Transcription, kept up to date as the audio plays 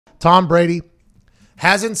Tom Brady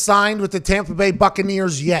hasn't signed with the Tampa Bay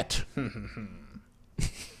Buccaneers yet.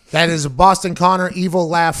 That is a Boston Connor evil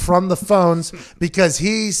laugh from the phones because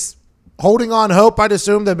he's holding on hope. I'd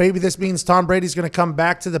assume that maybe this means Tom Brady's going to come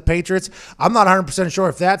back to the Patriots. I'm not 100% sure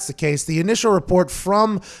if that's the case. The initial report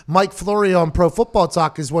from Mike Florio on Pro Football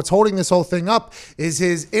Talk is what's holding this whole thing up is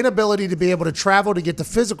his inability to be able to travel to get the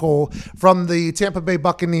physical from the Tampa Bay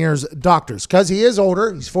Buccaneers doctors. Because he is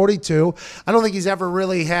older. He's 42. I don't think he's ever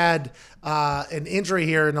really had an injury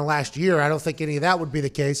here in the last year. I don't think any of that would be the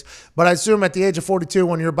case. But I assume at the age of 42,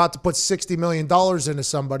 when you're about to put $60 million into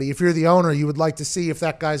somebody, if you're the owner, you would like to see if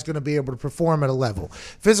that guy's going to be able to perform at a level.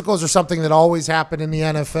 Physicals are something that always happen in the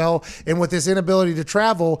NFL. And with this inability to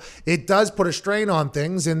travel, it does put a strain on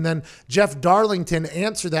things. And then Jeff Darlington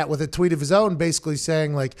answered that with a tweet of his own, basically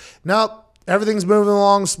saying like, nope, everything's moving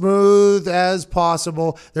along smooth as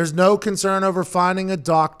possible. There's no concern over finding a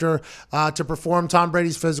doctor to perform Tom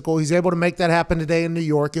Brady's physical. He's able to make that happen today in New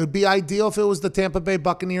York. It would be ideal if it was the Tampa Bay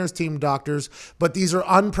Buccaneers team doctors, but these are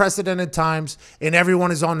unprecedented times, and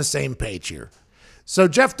everyone is on the same page here. So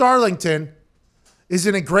Jeff Darlington is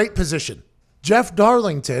in a great position. Jeff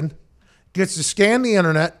Darlington gets to scan the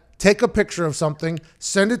internet, take a picture of something,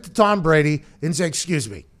 send it to Tom Brady, and say, excuse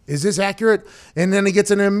me, is this accurate? And then he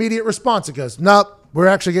gets an immediate response. It goes, nope, we're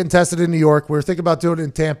actually getting tested in New York. We're thinking about doing it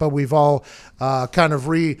in Tampa. We've all kind of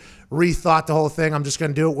rethought the whole thing. I'm just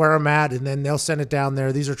going to do it where I'm at, and then they'll send it down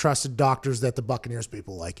there. These are trusted doctors that the Buccaneers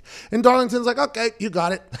people like. And Darlington's like, okay, you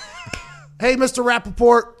got it. Hey, Mr.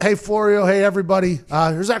 Rappaport. Hey, Florio. Hey, everybody.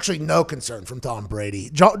 There's actually no concern from Tom Brady.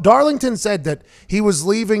 Darlington said that he was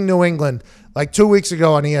leaving New England like 2 weeks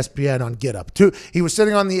ago on ESPN on Get Up. He was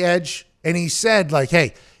sitting on the edge, and he said, like,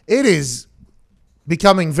 hey, it is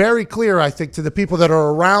becoming very clear, I think, to the people that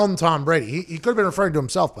are around Tom Brady. He could have been referring to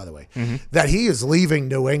himself, by the way, that he is leaving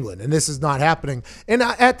New England, and this is not happening. And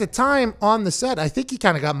at the time on the set, I think he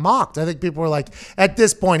kind of got mocked. I think people were like, at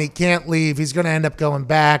this point, he can't leave. He's going to end up going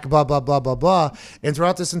back, blah, blah, blah, blah, blah. And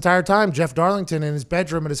throughout this entire time, Jeff Darlington in his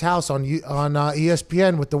bedroom at his house on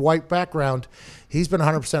ESPN with the white background, he's been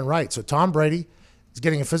 100% right. So Tom Brady is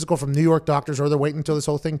getting a physical from New York doctors, or they're waiting until this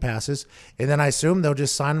whole thing passes. And then I assume they'll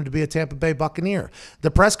just sign him to be a Tampa Bay Buccaneer. The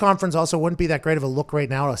press conference also wouldn't be that great of a look right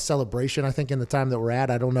now, a celebration, I think, in the time that we're at.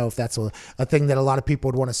 I don't know if that's a thing that a lot of people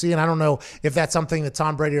would want to see. And I don't know if that's something that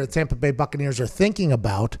Tom Brady or the Tampa Bay Buccaneers are thinking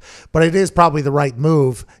about, but it is probably the right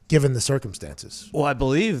move given the circumstances. Well, I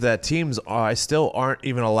believe that teams still aren't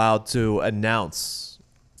even allowed to announce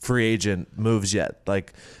free agent moves yet.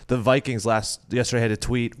 Like the Vikings yesterday had a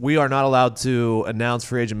tweet, we are not allowed to announce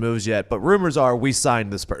free agent moves yet, but rumors are we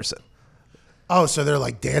signed this person. Oh, so they're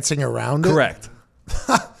like dancing around it? Correct.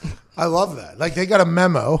 I love that. Like they got a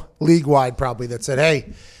memo league-wide probably that said,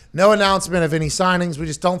 hey, no announcement of any signings. We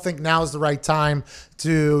just don't think now is the right time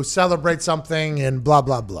to celebrate something and blah,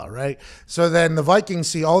 blah, blah, right? So then the Vikings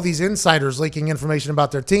see all these insiders leaking information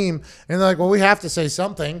about their team, and they're like, well, we have to say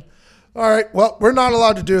something. All right, well, we're not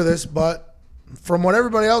allowed to do this, but from what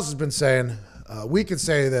everybody else has been saying, we could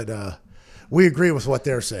say that we agree with what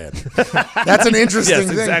they're saying. That's an interesting thing.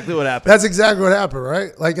 That's exactly what happened. That's exactly what happened,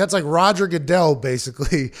 right? Like that's like Roger Goodell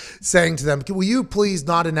basically saying to them, will you please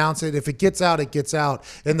not announce it? If it gets out, it gets out.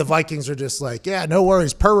 And the Vikings are just like, yeah, no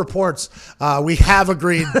worries. Per reports, we have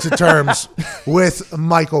agreed to terms with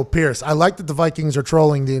Michael Pierce. I like that the Vikings are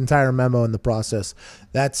trolling the entire memo in the process.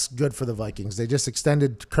 That's good for the Vikings. They just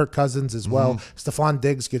extended Kirk Cousins as well. Stephon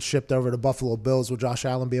Diggs gets shipped over to Buffalo Bills. Will Josh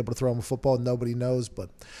Allen be able to throw him a football? Nobody knows. But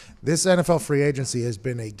this NFL free agency has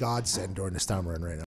been a godsend during this time we're in right now.